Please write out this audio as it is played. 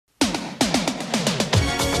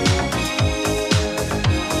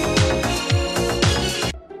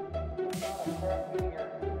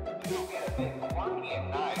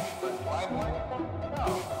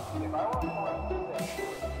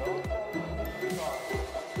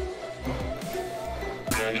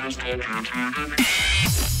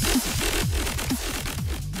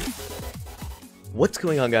What's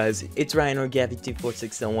going on, guys? It's Ryan or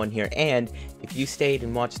Gabby24601 here, and if you stayed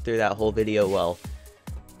and watched through that whole video, well,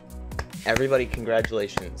 everybody,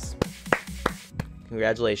 congratulations.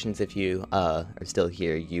 Congratulations if you are still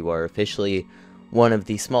here. You are officially one of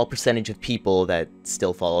the small percentage of people that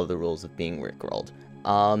still follow the rules of being Rickrolled.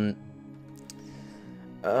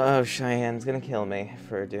 Oh, Cheyenne's gonna kill me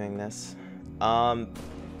for doing this.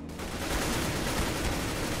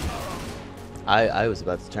 I was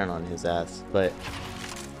about to turn on his ass, but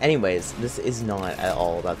anyways, this is not at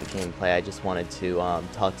all about the gameplay. I just wanted to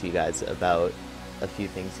talk to you guys about a few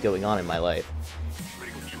things going on in my life.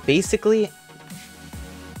 Basically,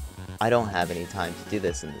 I don't have any time to do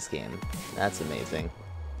this in this game. That's amazing.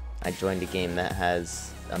 I joined a game that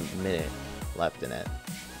has a minute left in it.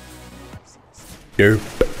 Derp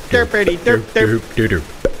derpity derp derp derp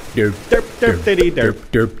derp derp derpity derp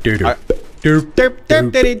derp derp derp derp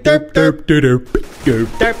derpity derp derp derp derp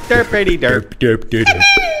derp derpity derp derp derp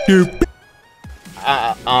derp.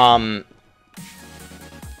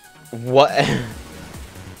 What?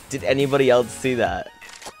 Did anybody else see that?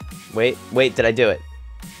 Wait, did I do it?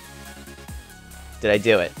 Did I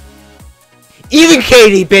do it? Even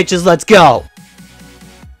Katie, bitches, let's go!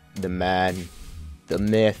 The man, the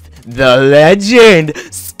myth, the legend,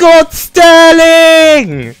 Scott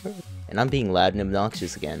Sterling! And I'm being loud and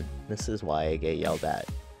obnoxious again. This is why I get yelled at.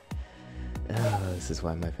 This is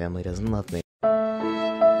why my family doesn't love me.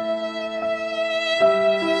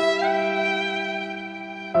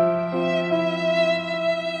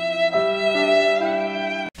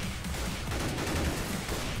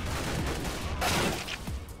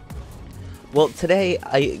 Well, today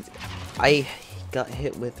I got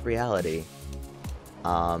hit with reality.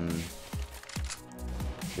 The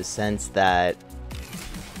sense that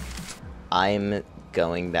I'm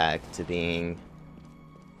going back to being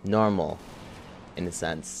normal, in a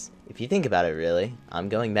sense. If you think about it, really, I'm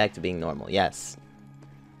going back to being normal, yes.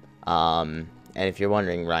 And if you're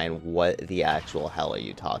wondering, Ryan, what the actual hell are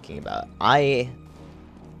you talking about? I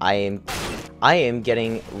am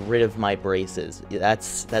getting rid of my braces.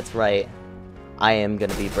 That's right. I am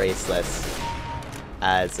gonna be braceless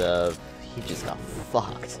as of... He just got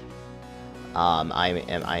fucked.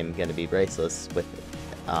 I'm gonna be braceless with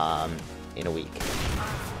in a week.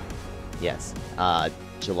 Yes.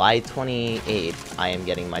 July 28th, I am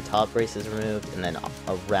getting my top braces removed, and then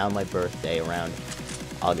around my birthday, around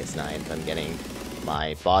August 9th, I'm getting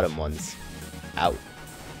my bottom ones out.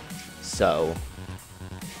 So,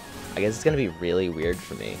 I guess it's gonna be really weird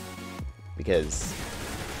for me, because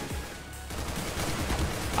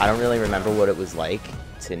I don't really remember what it was like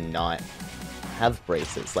to not have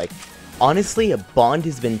braces. Like, honestly, a bond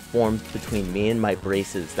has been formed between me and my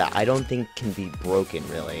braces that I don't think can be broken,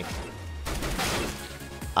 really.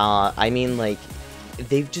 I mean, like,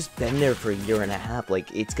 they've just been there for a year and a half.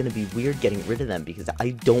 Like, it's gonna be weird getting rid of them because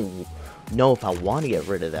I don't know if I want to get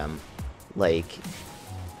rid of them. Like,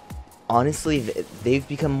 honestly, they've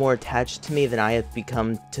become more attached to me than I have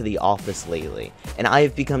become to The Office lately. And I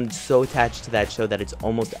have become so attached to that show that it's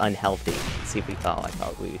almost unhealthy. Let's see if we... Oh, I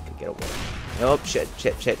thought we could get away. Nope, shit,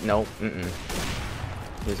 no,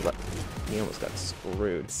 He almost got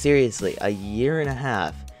screwed. Seriously, a year and a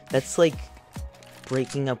half. That's like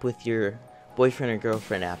breaking up with your boyfriend or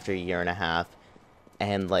girlfriend after a year and a half.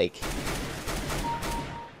 And, like,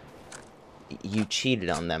 you cheated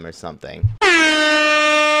on them or something.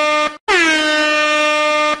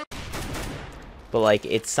 But, like,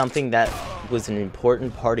 it's something that was an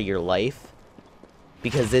important part of your life,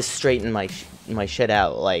 because this straightened my shit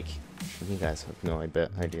out. Like, you guys have no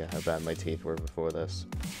idea how bad my teeth were before this.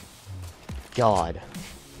 God.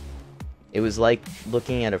 It was like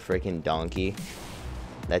looking at a freaking donkey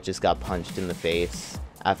that just got punched in the face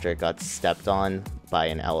after it got stepped on by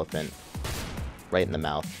an elephant. Right in the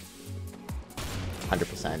mouth.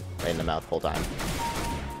 100%. Right in the mouth whole time.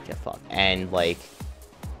 Get fucked. And, like...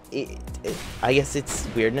 I guess it's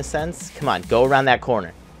weird in a sense. Come on, go around that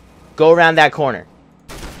corner. Go around that corner.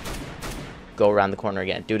 Go around the corner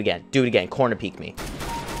again. Do it again. Do it again. Corner peek me.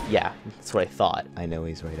 Yeah, that's what I thought. I know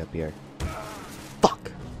he's right up here.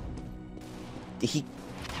 Fuck. He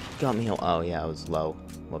got me. Oh, yeah, I was low.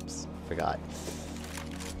 Whoops. Forgot.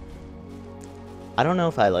 I don't know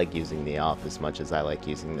if I like using the off as much as I like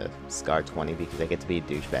using the Scar 20 because I get to be a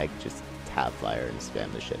douchebag, just tap fire and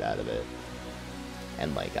spam the shit out of it.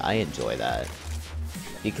 And, like, I enjoy that.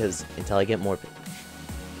 Because until I get more...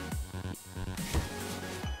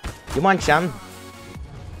 You want some?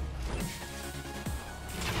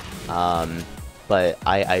 But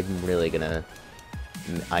I'm really gonna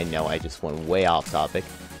I know I just went way off topic,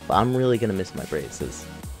 but I'm really gonna miss my braces,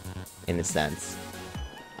 in a sense.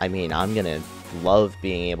 I mean, I'm gonna love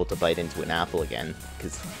being able to bite into an apple again,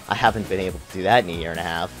 because I haven't been able to do that in a year and a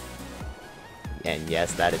half. And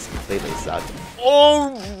yes, that is completely sucked.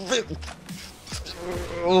 Oh!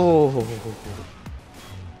 Oh!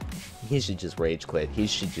 He should just rage quit. He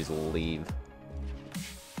should just leave.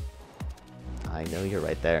 I know you're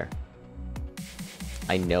right there.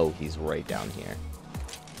 I know he's right down here.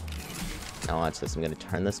 Now watch this. I'm gonna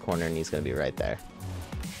turn this corner and he's gonna be right there.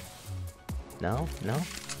 No, no.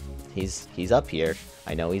 He's up here.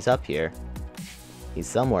 I know he's up here. He's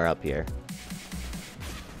somewhere up here.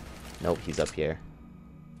 Nope, he's up here.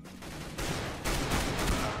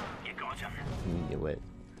 Knew it.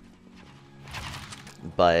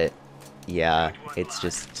 But yeah, it's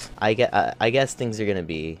just I guess things are gonna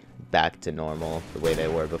be back to normal the way they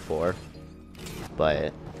were before.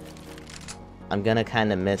 But I'm gonna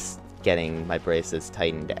kind of miss getting my braces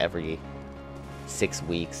tightened every 6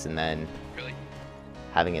 weeks and then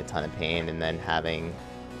having a ton of pain and then having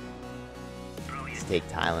to take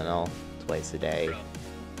Tylenol twice a day,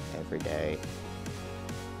 every day.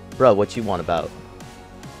 Bro, what you want about?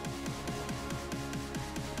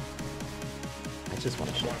 I just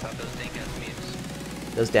want to shit. Those dank-ass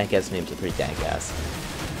memes. Those dank-ass memes are pretty dank-ass.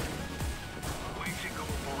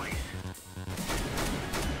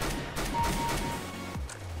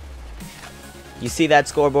 You see that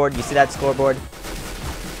scoreboard? You see that scoreboard?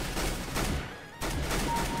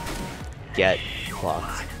 Get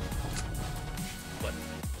clocked. What?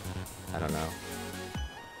 I don't know.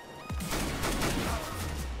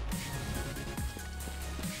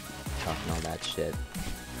 Talking all that shit.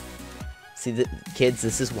 See, kids,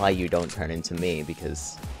 this is why you don't turn into me,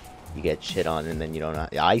 because you get shit on and then you don't...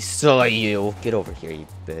 I saw you! Get over here, you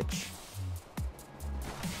bitch.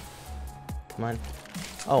 Come on.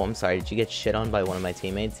 Oh, I'm sorry. Did you get shit on by one of my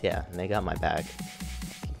teammates? Yeah, and they got my back.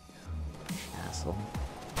 Asshole.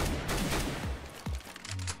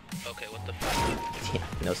 Okay, what the fuck? Yeah,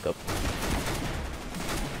 no scope.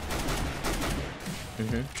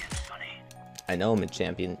 I know,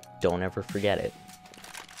 mid-champion. Don't ever forget it.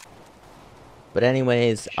 But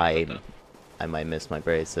anyways, I might miss my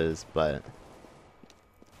braces, but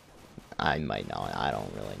I might not. I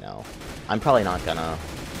don't really know. I'm probably not gonna.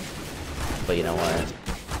 But you know what?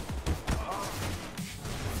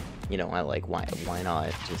 You know, why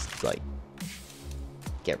not just like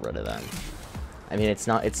get rid of them? I mean, it's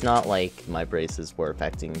not like my braces were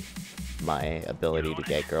affecting my ability to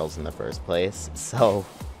get girls in the first place. So,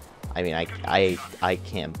 I mean, I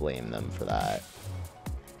can't blame them for that.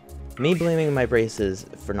 Me blaming my braces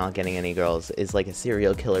for not getting any girls is like a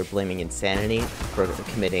serial killer blaming insanity for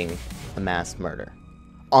committing a mass murder.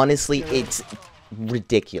 Honestly, it's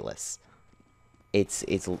ridiculous. It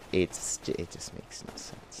just makes no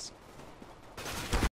sense.